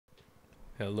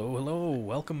Hello, hello,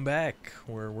 welcome back.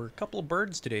 We're a couple of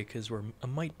birds today because we're a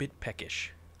mite bit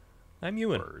peckish. I'm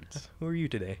Ewan. Birds. Who are you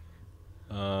today?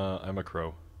 I'm a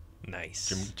crow.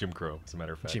 Nice. Jim Crow, as a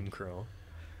matter of fact. Jim Crow.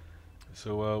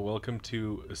 So, welcome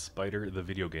to Spider the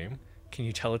video game. Can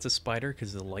you tell it's a spider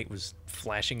because the light was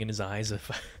flashing in his eyes of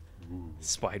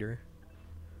spider?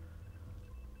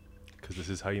 Because this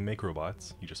is how you make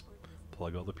robots. You just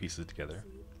plug all the pieces together.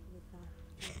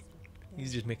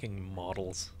 He's just making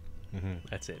models.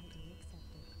 That's it.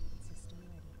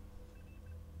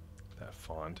 That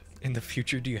font. In the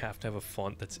future, do you have to have a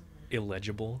font that's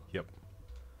illegible? Yep.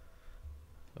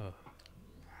 I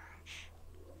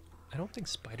don't think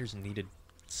spiders needed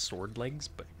sword legs,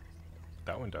 but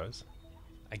That one does.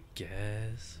 I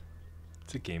guess.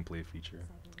 It's a gameplay feature.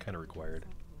 Kind of required.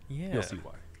 Yeah. You'll see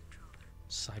why.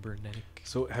 Cybernetic.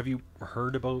 So, have you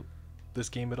heard about this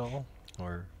game at all?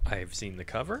 Or, I've seen the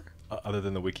cover. other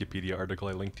than the Wikipedia article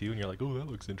I linked to you, and you're like, oh, that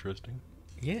looks interesting.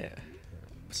 Yeah.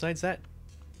 Besides that,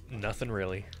 nothing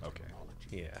really. Okay.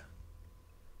 Yeah.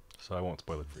 So, I won't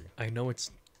spoil it for you. I know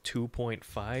it's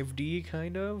 2.5D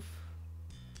kind of.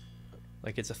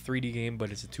 Like it's a 3D game,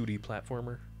 but it's a 2D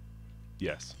platformer.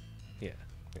 Yes. Yeah.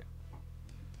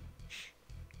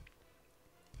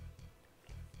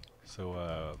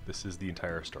 So, this is the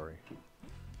entire story.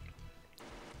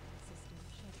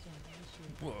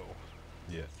 Whoa.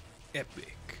 Yeah.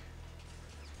 Epic.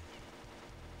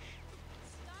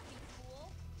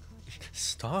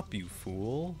 Stop, you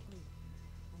fool.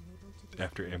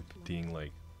 After emptying,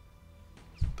 like,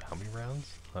 how many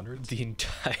rounds? Hundreds? The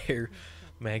entire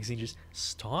magazine just,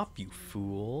 stop, you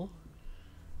fool.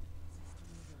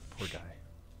 Poor guy.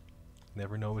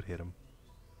 Never know what hit him.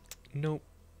 Nope.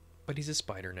 But he's a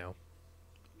spider now.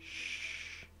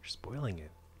 Shh. You're spoiling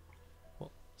it.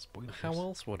 Well, Spoilers. how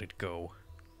else would it go?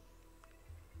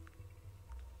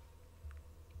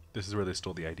 This is where they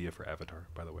stole the idea for Avatar,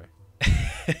 by the way.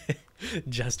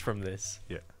 Just from this.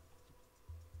 Yeah.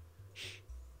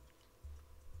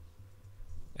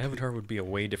 Avatar would be a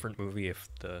way different movie if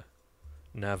the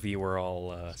Na'vi were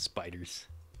all spiders.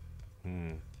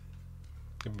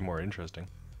 It'd be more interesting.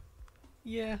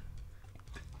 Yeah.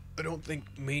 I don't think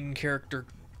main character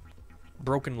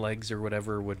broken legs or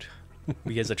whatever would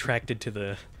be as attracted to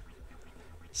the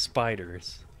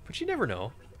spiders. But you never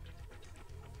know.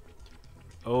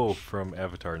 Oh, from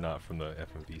Avatar, not from the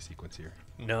FMV sequence here.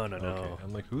 No, no, no. Okay.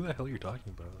 I'm like, who the hell are you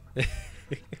talking about?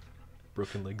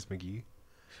 Broken Legs McGee?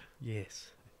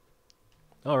 Yes.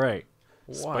 Alright.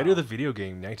 Wow. Spider the video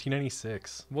game,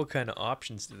 1996. What kind of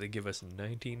options did they give us in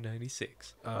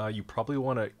 1996? You probably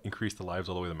want to increase the lives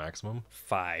all the way to the maximum.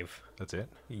 5. That's it?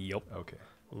 Yup. Okay.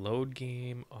 Load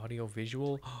game, audio,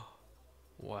 visual.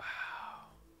 Wow.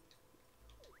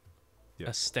 Yeah.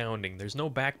 Astounding. There's no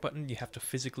back button. You have to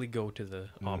physically go to the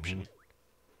option.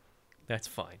 That's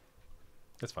fine.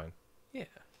 That's fine. Yeah,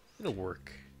 it'll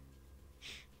work.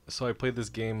 So I played this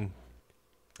game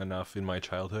enough in my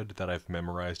childhood that I've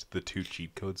memorized the 2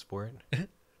 cheat codes for it.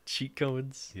 Cheat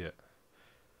codes. Yeah.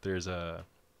 There's a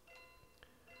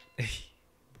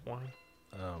One.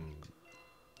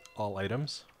 all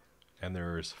items, and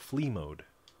there's flea mode.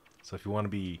 So if you want to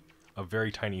be a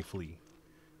very tiny flea,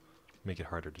 make it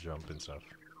harder to jump and stuff.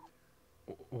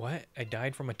 What? I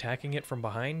died from attacking it from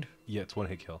behind? Yeah, it's one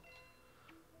hit kill.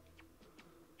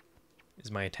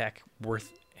 Is my attack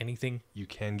worth anything? You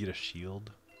can get a shield,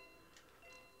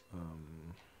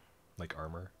 like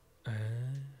armor.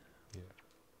 Yeah.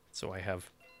 So I have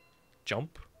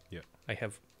jump. Yeah. I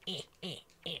have.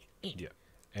 Yeah.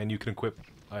 And you can equip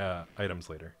items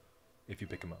later if you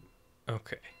pick them up.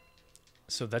 Okay.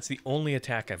 So that's the only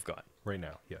attack I've got. Right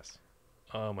now, yes.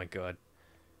 Oh my god.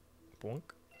 Boink.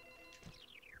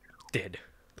 Dead.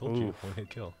 Told you, Oof. one hit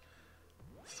kill.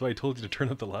 So I told you to turn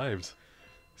up the lives.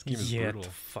 This game is Yet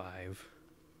brutal. 5.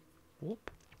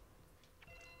 Whoop.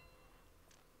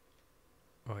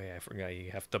 Oh yeah, I forgot.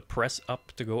 You have to press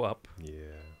up to go up.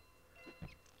 Yeah.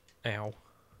 Ow.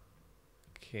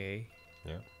 Okay.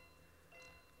 Yeah.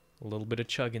 A little bit of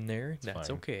chug in there. That's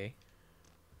fine. okay.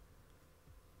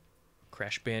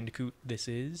 Crash Bandicoot this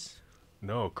is.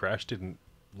 No, Crash didn't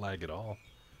lag at all.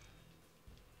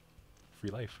 Free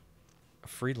life. A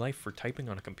free life for typing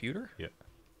on a computer? Yeah.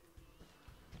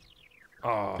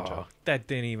 Oh, job. that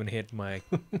didn't even hit my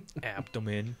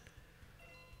abdomen.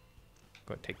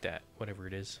 Go ahead, take that, whatever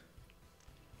it is.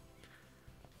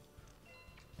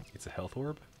 It's a health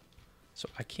orb? So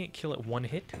I can't kill it one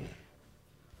hit?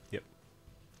 Yep.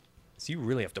 So you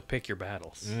really have to pick your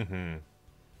battles. Mm-hmm.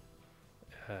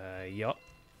 Yup.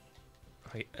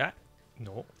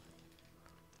 No.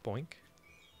 Boink.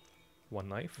 One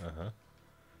knife. Uh-huh.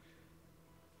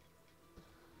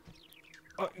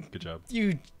 Good job.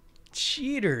 You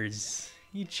cheaters!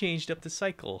 You changed up the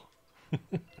cycle.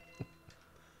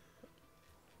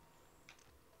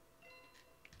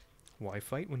 Why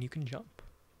fight when you can jump?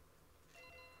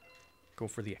 Go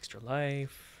for the extra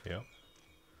life. Yep.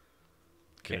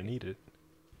 Okay. Gonna need it.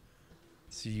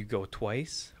 So you go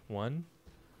twice. 1,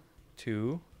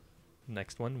 2.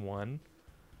 Next one. 1,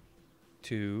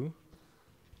 2.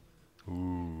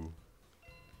 Ooh.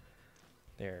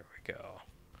 There we go.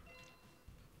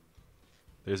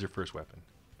 There's your first weapon.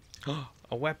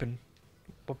 A weapon.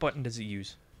 What button does it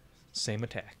use? Same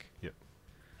attack. Yep.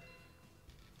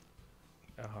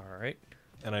 Alright.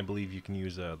 And I believe you can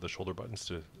use the shoulder buttons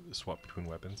to swap between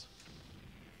weapons.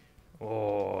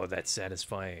 Oh, that's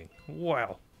satisfying.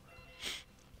 Wow.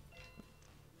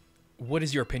 What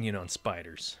is your opinion on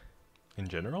spiders? In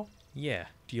general, Yeah.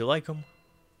 Do you like them?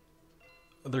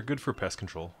 they're good for pest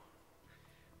control.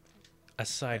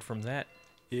 Aside from that,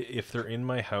 If they're in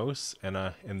my house and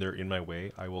they're in my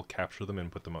way, I will capture them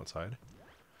and put them outside.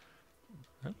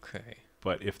 okay.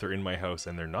 But if they're in my house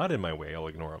and they're not in my way, I'll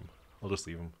ignore them. I'll just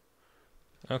leave them.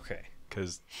 Okay.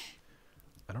 Because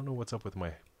I don't know what's up with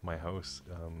my house.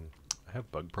 I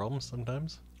have bug problems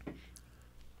sometimes.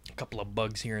 A couple of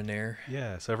bugs here and there.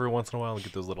 Yeah, so every once in a while I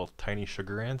get those little tiny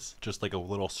sugar ants, just like a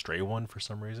little stray one for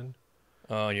some reason.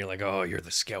 Oh, and you're like, oh, you're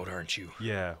the scout, aren't you?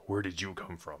 Yeah, where did you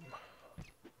come from?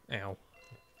 Ow.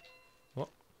 What?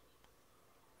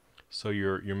 So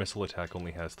your missile attack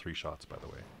only has 3 shots, by the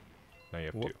way. Now you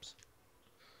have Whoops.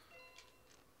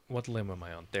 What limb am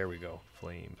I on? There we go. 2.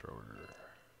 Flamethrower.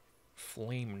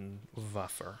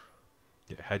 Flamewaffer.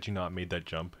 Yeah, had you not made that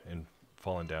jump and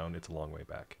fallen down, it's a long way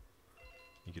back.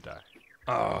 You could die.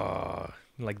 Ah,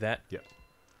 like that? Yep.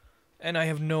 And I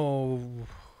have no...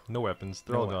 No weapons.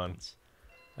 They're no all weapons.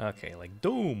 Okay, like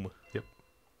Doom. gone. Yep.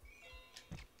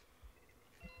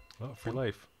 Oh, free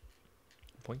life.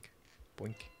 Boink.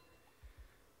 Boink.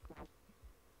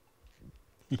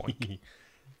 Boink.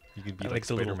 You can be I like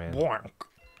the little Spider-Man. boink.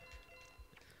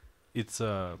 It's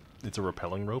a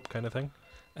rappelling rope kind of thing.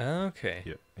 Okay.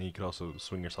 Yeah, and you could also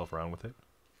swing yourself around with it.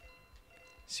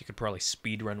 So you could probably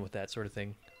speed run with that sort of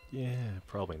thing. Yeah,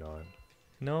 probably not.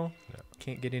 No? No.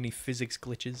 Can't get any physics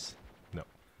glitches? No.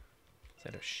 Is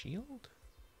that a shield?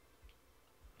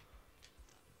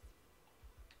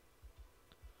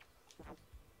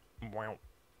 Wow.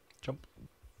 Jump.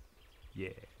 Yeah.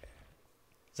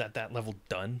 Is that level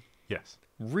done? Yes.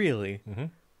 Really? Mm-hmm.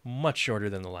 Much shorter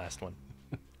than the last one.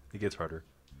 It gets harder.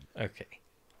 Okay.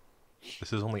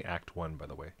 This is only Act 1, by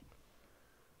the way.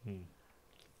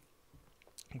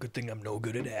 Good thing I'm no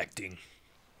good at acting.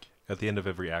 At the end of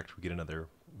every act, we get another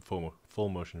full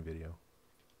motion video.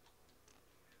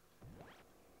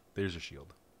 There's a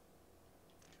shield.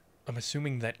 I'm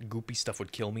assuming that goopy stuff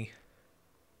would kill me.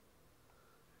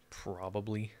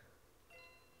 Probably.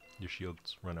 Your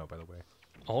shield's run out, by the way.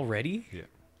 Already? Yeah.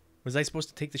 Was I supposed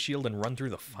to take the shield and run through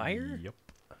the fire? Yep.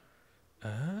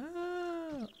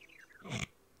 Ah.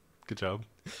 Good job.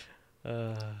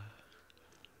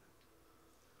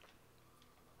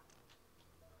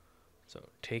 So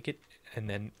take it and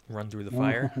then run through the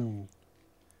fire. Ooh.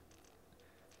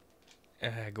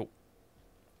 Go.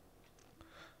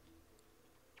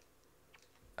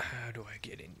 How do I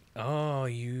get in? Oh,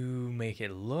 you make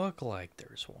it look like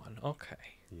there's one. Okay.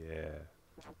 Yeah.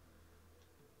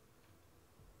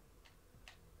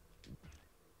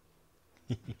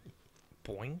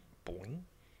 Boing, boing.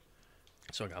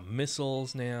 So I got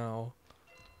missiles now.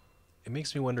 It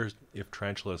makes me wonder if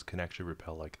tarantulas can actually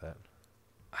repel like that.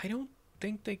 I don't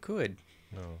think they could.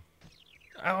 No.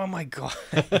 Oh my god.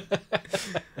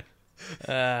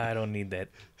 I don't need that.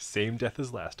 Same death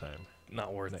as last time.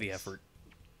 Not worth the Nice. effort.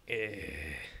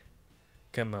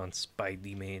 Come on,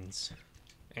 Spidey Mans.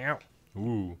 Ow.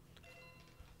 Ooh.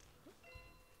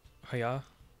 Hiya.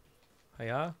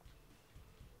 Hiya.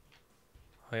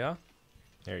 Hiya.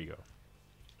 There you go.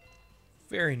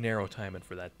 Very narrow timing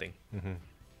for that thing. Mm-hmm.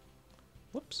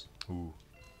 Whoops. Ooh.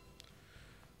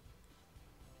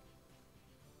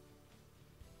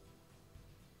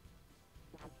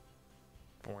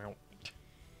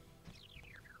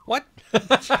 What?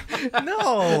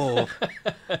 No!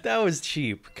 That was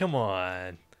cheap. Come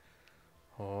on.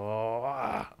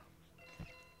 Oh.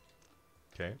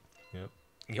 Okay. Yep.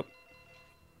 Yep.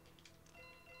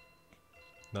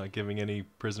 Not giving any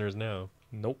prisoners now.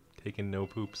 Nope. Taking no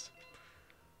poops.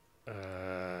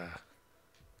 Uh,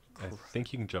 I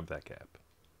think you can jump that gap.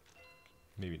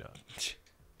 Maybe not.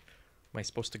 Am I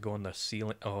supposed to go on the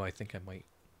ceiling? Oh, I think I might.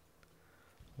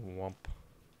 Womp.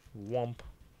 Womp.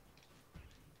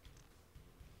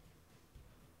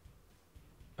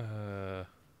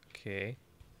 Okay.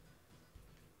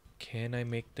 Can I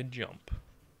make the jump?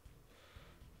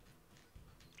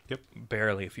 Yep.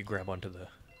 Barely if you grab onto the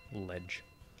ledge.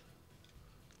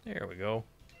 There we go.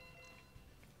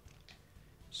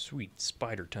 Sweet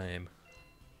spider time.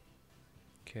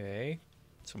 Okay.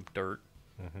 Some dirt.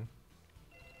 Mm-hmm.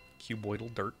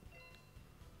 Cuboidal dirt.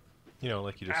 You know,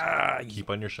 like you just keep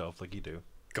on your shelf like you do.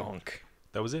 Gonk.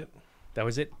 That was it. That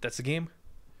was it? That's the game?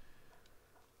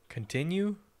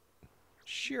 Continue?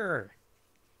 Sure.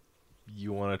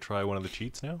 You want to try one of the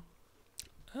cheats now?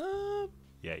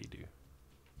 Yeah, you do.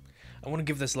 I want to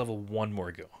give this level one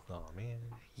more go. Oh, man.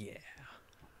 Yeah.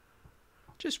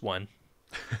 Just one.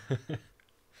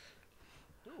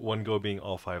 One go being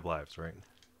all 5 lives, right?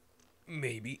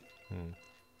 Maybe.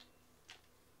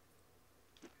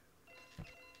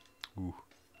 Ooh.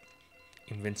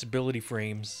 Invincibility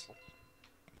frames.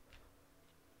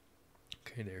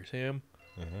 Okay, there's him.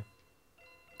 Mm-hmm.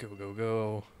 Go, go,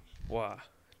 go. Wah.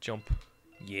 Jump.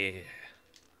 Yeah.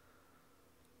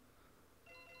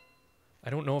 I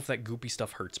don't know if that goopy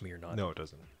stuff hurts me or not. No, it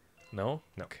doesn't. No?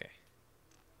 No. Okay.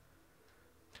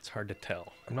 It's hard to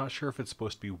tell. I'm not sure if it's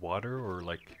supposed to be water or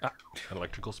like an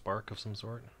electrical spark of some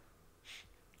sort.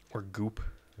 Or goop.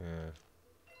 Yeah.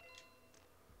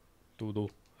 Doodle.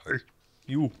 Hey,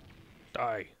 you.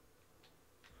 Die.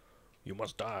 You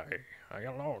must die. I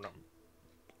alone am.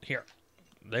 Here.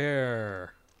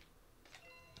 There.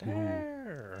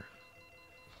 There.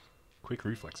 Quick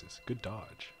reflexes. Good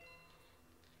dodge.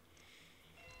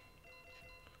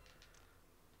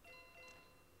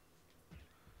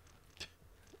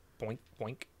 Boink,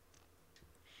 boink.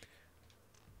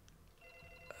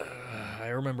 I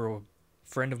remember a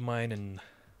friend of mine in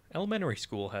elementary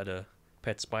school had a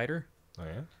pet spider. Oh,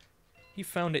 yeah? He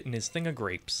found it in his thing of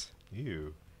grapes.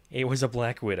 Ew. It was a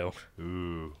black widow.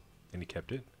 Ooh. And he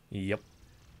kept it? Yep.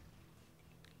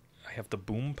 I have the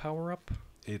boom power up.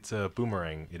 It's a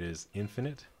boomerang. It is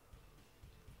infinite.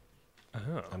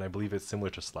 Oh. And I believe it's similar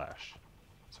to Slash.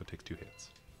 So it takes 2 hits.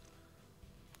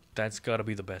 That's got to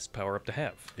be the best power up to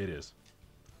have. It is.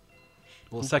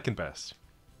 Well, second best.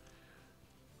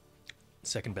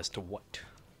 Second best to what?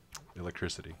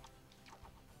 Electricity.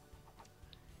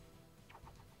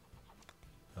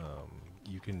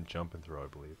 You can jump and throw, I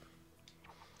believe.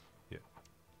 Yeah.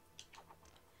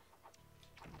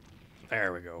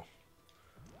 There we go.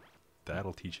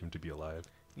 That'll teach him to be alive.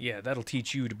 Yeah, that'll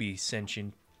teach you to be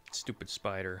sentient, stupid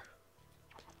spider.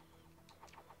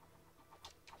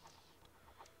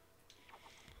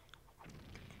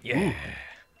 Yeah. Ooh.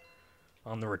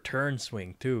 On the return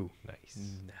swing, too. Nice.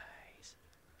 Nice.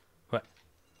 What?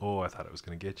 Oh, I thought it was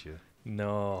going to get you.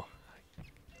 No.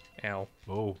 Ow.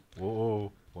 Oh, whoa,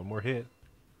 whoa. One more hit.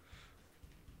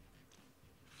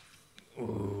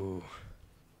 Ooh.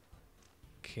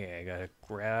 Okay, I gotta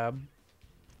grab.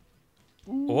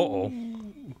 Uh-oh.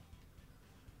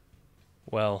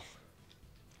 Well,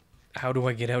 how do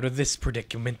I get out of this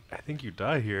predicament? I think you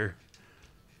die here.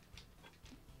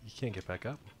 You can't get back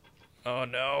up. Oh,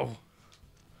 no.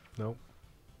 Nope.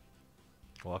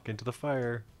 Walk into the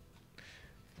fire.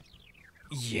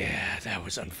 Yeah, that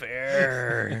was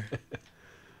unfair.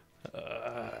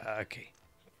 Okay.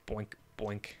 Boink,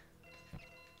 boink.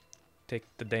 Take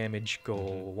the damage. Go.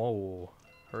 Whoa.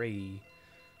 Hooray.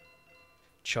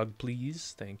 Chug,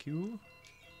 please. Thank you.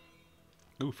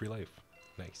 Ooh, free life.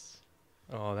 Nice.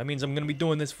 Oh, that means I'm going to be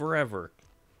doing this forever.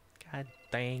 God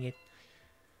dang it.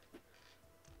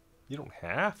 You don't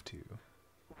have to.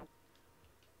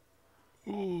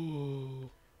 Ooh.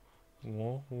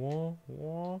 Wah, wah,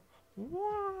 wah,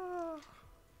 wah.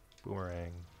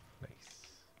 Boomerang. Nice.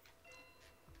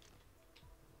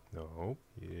 No.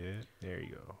 Yeah. There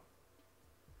you go.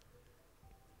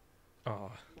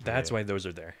 Oh, that's why those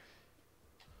are there.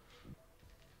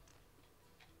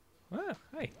 Ah,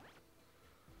 hi.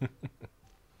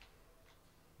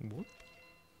 Whoop.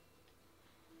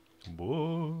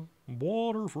 Whoa.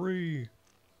 Water free.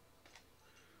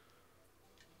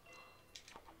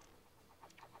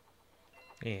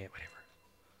 Yeah, whatever.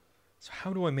 So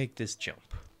how do I make this jump?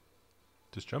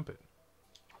 Just jump it.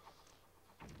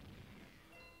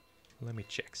 Let me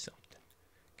check something.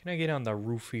 Can I get on the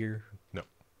roof here? No.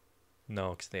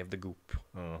 No, because they have the goop.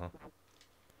 Uh-huh.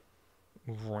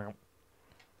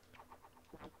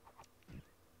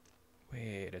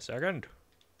 Wait a second.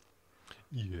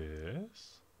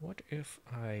 Yes? What if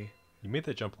I... You made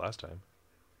that jump last time.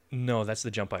 No, that's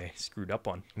the jump I screwed up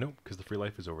on. No, because the free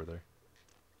life is over there.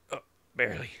 Oh,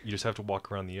 barely. You just have to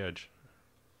walk around the edge.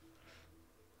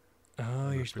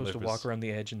 Oh, you're supposed to walk around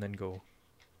the edge and then go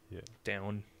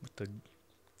down with the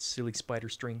silly spider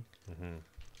string. Mm-hmm.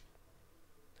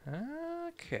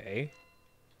 Okay.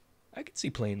 I could see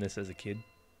playing this as a kid.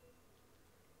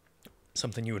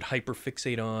 something you would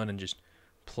hyperfixate on and just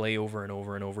play over and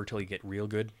over and over till you get real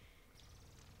good?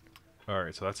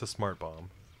 Alright, so that's a smart bomb.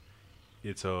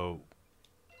 It's a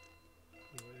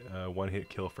one-hit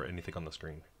kill for anything on the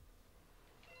screen.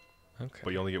 Okay.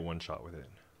 But you only get one shot with it.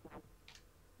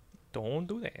 Don't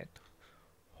do that.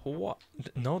 What?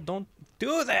 No, don't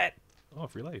do that! Oh,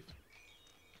 free life.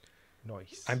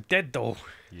 Nice. I'm dead, though.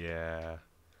 Yeah.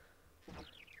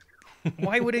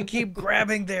 Why would it keep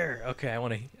grabbing there? Okay, I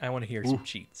want to hear some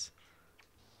cheats.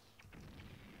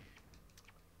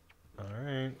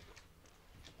 Alright.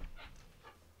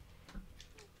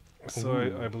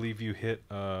 So I believe you hit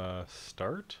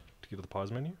start to get to the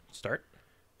pause menu. Start.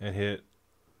 And hit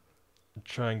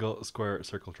triangle, square,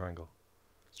 circle, triangle.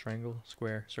 Triangle,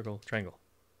 square, circle, triangle.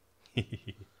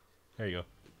 There you go.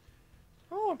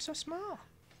 Oh, I'm so small.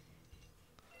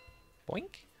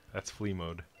 Boink. That's flea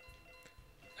mode.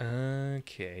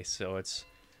 Okay, so it's...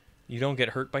 You don't get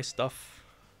hurt by stuff?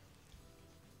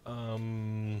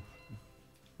 Or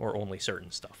only certain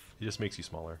stuff? It just makes you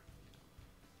smaller.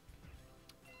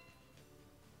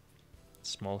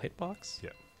 Small hitbox?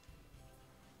 Yeah.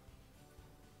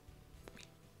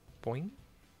 Boing.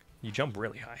 You jump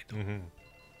really high, though. Mm-hmm.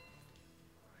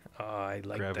 Oh, I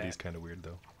like Gravity's that. kind of weird,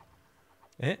 though.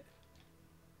 Eh?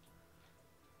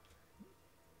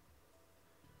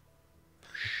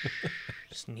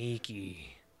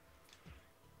 Sneaky.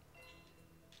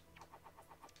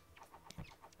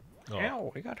 Oh.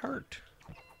 Ow, I got hurt.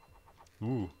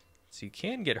 Ooh. So you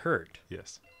can get hurt,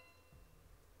 Yes.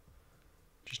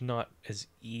 just not as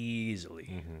easily.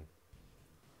 Mm-hmm.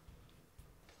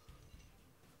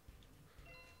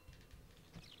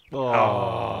 Oh.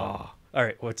 Oh. All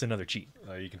right, what's another cheat?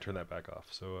 You can turn that back off.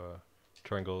 So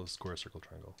triangle, square, circle,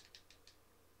 triangle.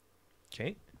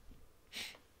 Okay.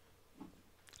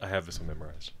 I have this one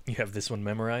memorized. You have this one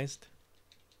memorized?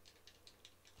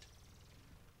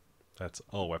 That's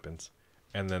all weapons.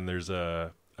 And then there's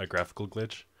a graphical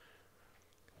glitch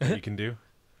that you can do.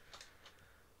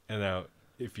 And now,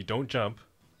 if you don't jump,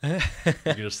 you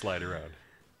can just slide around.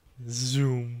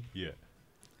 Zoom. Yeah.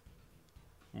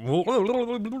 Oh.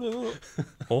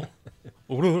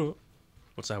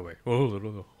 What's that way?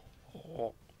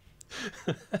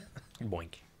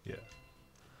 Boink. Yeah.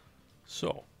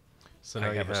 So, So now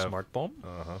I you have a smart bomb.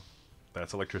 Uh-huh.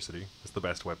 That's electricity. It's the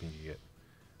best weapon you get.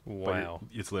 Wow.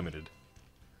 But it's limited.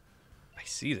 I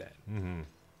see that. Mm-hmm.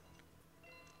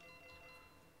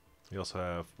 You also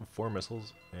have 4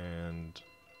 missiles and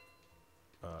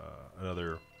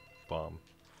another bomb.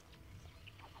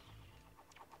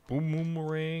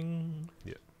 Boomerang.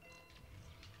 Yeah.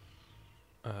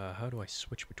 How do I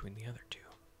switch between the other two?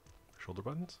 Shoulder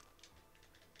buttons?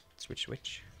 Switch,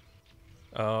 switch.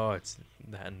 Oh, it's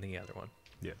that and the other one.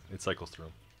 Yeah, it cycles through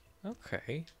 'em.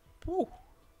 Okay. Woo.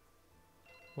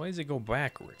 Why does it go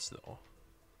backwards, though?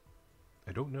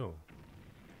 I don't know.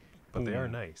 But they are Ooh.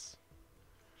 nice.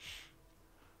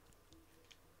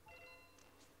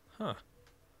 Huh.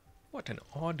 What an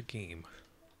odd game.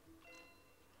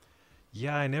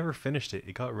 Yeah, I never finished it.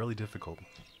 It got really difficult.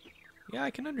 Yeah,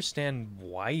 I can understand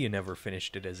why you never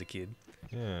finished it as a kid.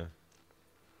 Yeah.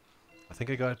 I think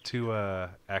I got to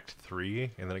Act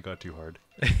 3, and then it got too hard.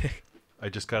 I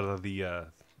just got out of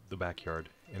the backyard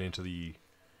and into the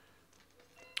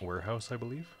warehouse, I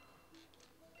believe.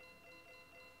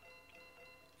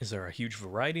 Is there a huge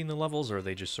variety in the levels, or are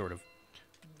they just sort of...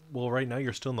 Well, right now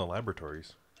you're still in the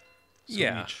laboratories. So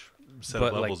Yeah, each set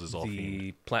but of levels like is all themed.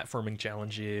 the platforming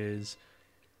challenges...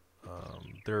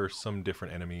 There are some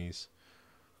different enemies.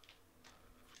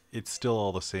 It's still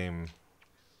all the same,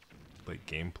 like,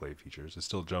 gameplay features. It's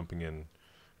still jumping and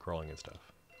crawling and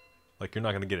stuff. Like, you're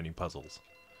not going to get any puzzles.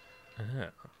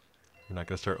 Ah. You're not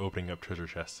going to start opening up treasure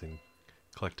chests and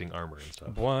collecting armor and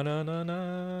stuff.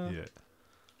 Bwa-na-na-na. Yeah.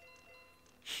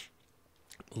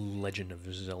 Legend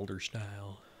of Zelda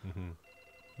style.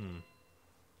 Mm-hmm.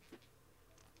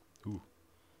 Ooh.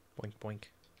 Boink, boink.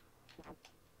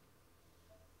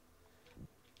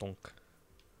 Donk.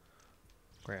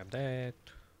 Grab that.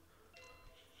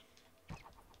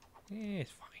 Yeah,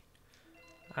 it's fine.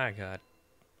 I got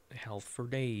health for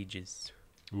ages.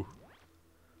 Ooh.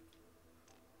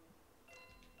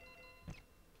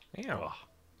 Ow. Ah.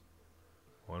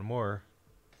 One more.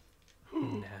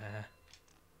 Nah.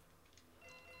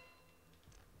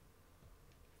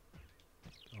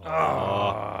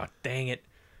 Oh, dang it.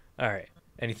 Alright.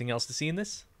 Anything else to see in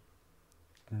this?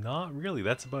 Not really.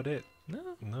 That's about it.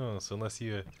 No. No, so unless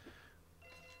you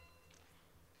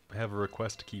have a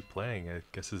request to keep playing, I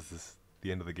guess this is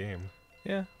the end of the game.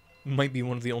 Yeah. Might be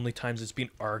one of the only times it's been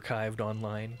archived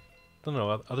online. I don't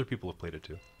know. Other people have played it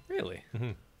too. Really?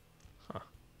 Mm-hmm. Huh.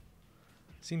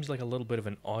 Seems like a little bit of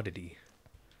an oddity.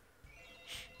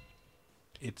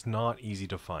 It's not easy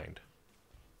to find.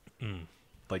 Mm.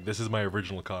 Like, this is my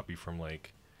original copy from,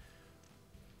 like,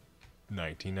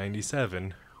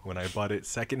 1997, when I bought it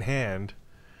secondhand.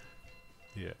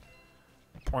 Yeah.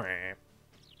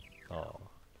 Oh.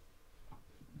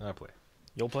 I play.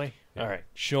 You'll play? Yeah. Alright,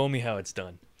 show me how it's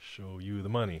done. Show you the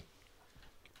money.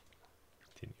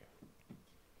 Continue.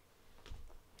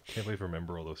 Can't believe I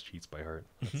remember all those cheats by heart.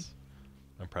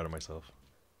 I'm proud of myself.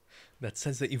 That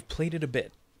says that you've played it a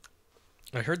bit.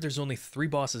 I heard there's only 3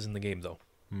 bosses in the game, though.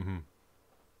 Mm-hmm.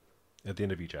 At the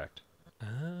end of each act.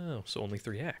 Oh, so only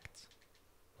 3 acts.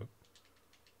 There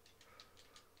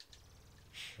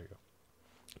you go.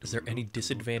 Is there any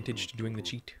disadvantage to doing the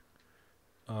cheat?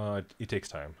 It takes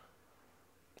time.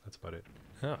 That's about it.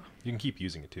 Huh. You can keep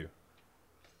using it, too.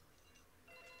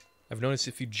 I've noticed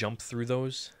if you jump through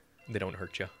those, they don't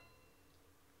hurt you.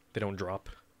 They don't drop.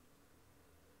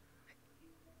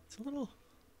 It's a little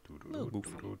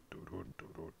goofy.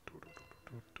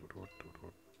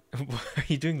 Are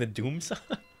you doing the Doom song?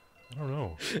 I don't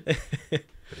know. But it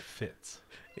fits.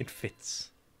 It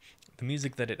fits. The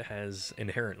music that it has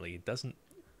inherently doesn't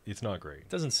It's not great.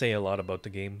 doesn't say a lot about the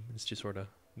game. It's just sort of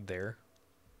there.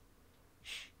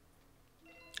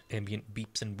 Ambient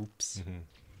beeps and boops. Mm-hmm.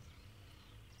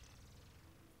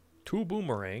 2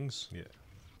 boomerangs. Yeah.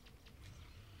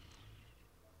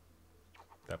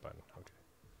 That button. Okay.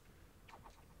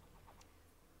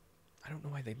 I don't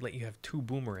know why they'd let you have 2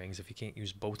 boomerangs if you can't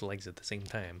use both legs at the same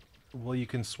time. Well, you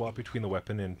can swap between the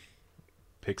weapon and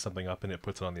pick something up and it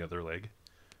puts it on the other leg.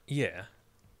 Yeah.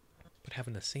 But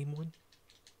having the same one?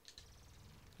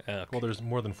 Okay. Well, there's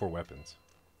more than 4 weapons.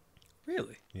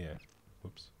 Really? Yeah.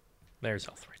 Whoops. There's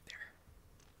health right there.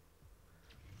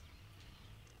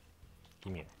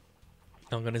 Give me it.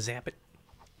 I'm gonna zap it.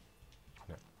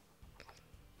 No.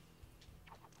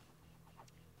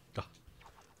 Ah,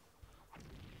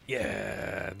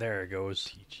 Yeah, there it goes.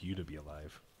 teach you to be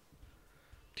alive.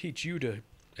 Teach you to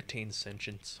attain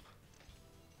sentience.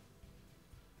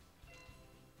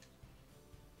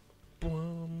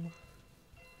 Boom.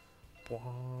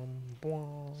 Boom.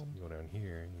 Boom. You go down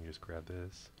here and you just grab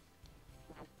this.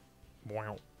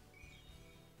 Wow.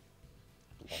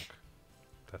 Blonk.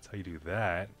 That's how you do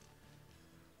that.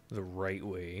 The right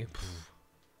way.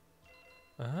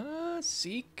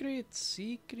 Secrets,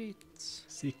 secrets.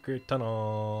 Secret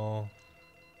tunnel.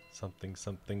 Something,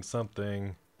 something,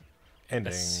 something.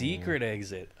 Ending. A secret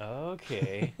exit.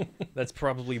 Okay. That's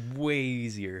probably way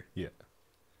easier. Yeah.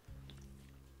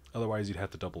 Otherwise, you'd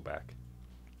have to double back.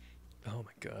 Oh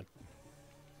my god.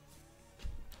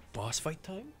 Boss fight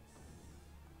time?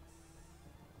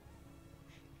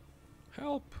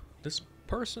 Help! This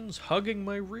person's hugging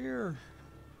my rear.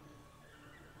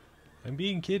 I'm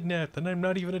being kidnapped and I'm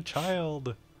not even a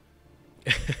child.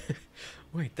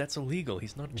 Wait, that's illegal.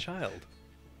 He's not a child.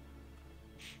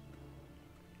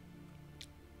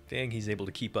 Dang, he's able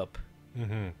to keep up.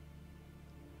 Mm-hmm.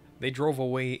 They drove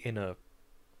away in a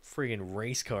friggin'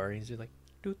 race car, and he's just like,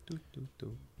 doo doo doo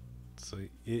doo. So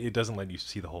it doesn't let you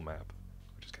see the whole map,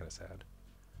 which is kind of sad.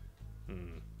 Yeah.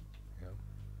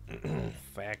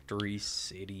 Factory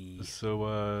City.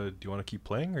 So, do you want to keep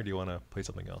playing, or do you want to play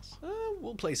something else?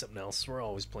 We'll play something else. We're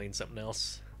always playing something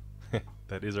else.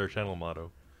 That is our channel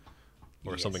motto.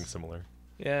 Or Yes. something similar.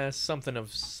 Yeah, something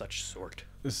of such sort.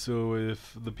 So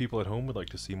if the people at home would like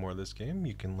to see more of this game,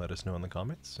 you can let us know in the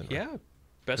comments. And Yeah,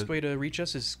 best way to reach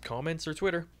us is comments or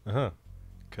Twitter. Uh-huh.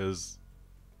 Because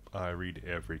I read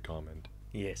every comment.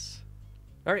 Yes.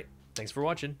 Alright, thanks for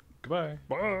watching. Goodbye.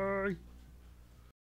 Bye!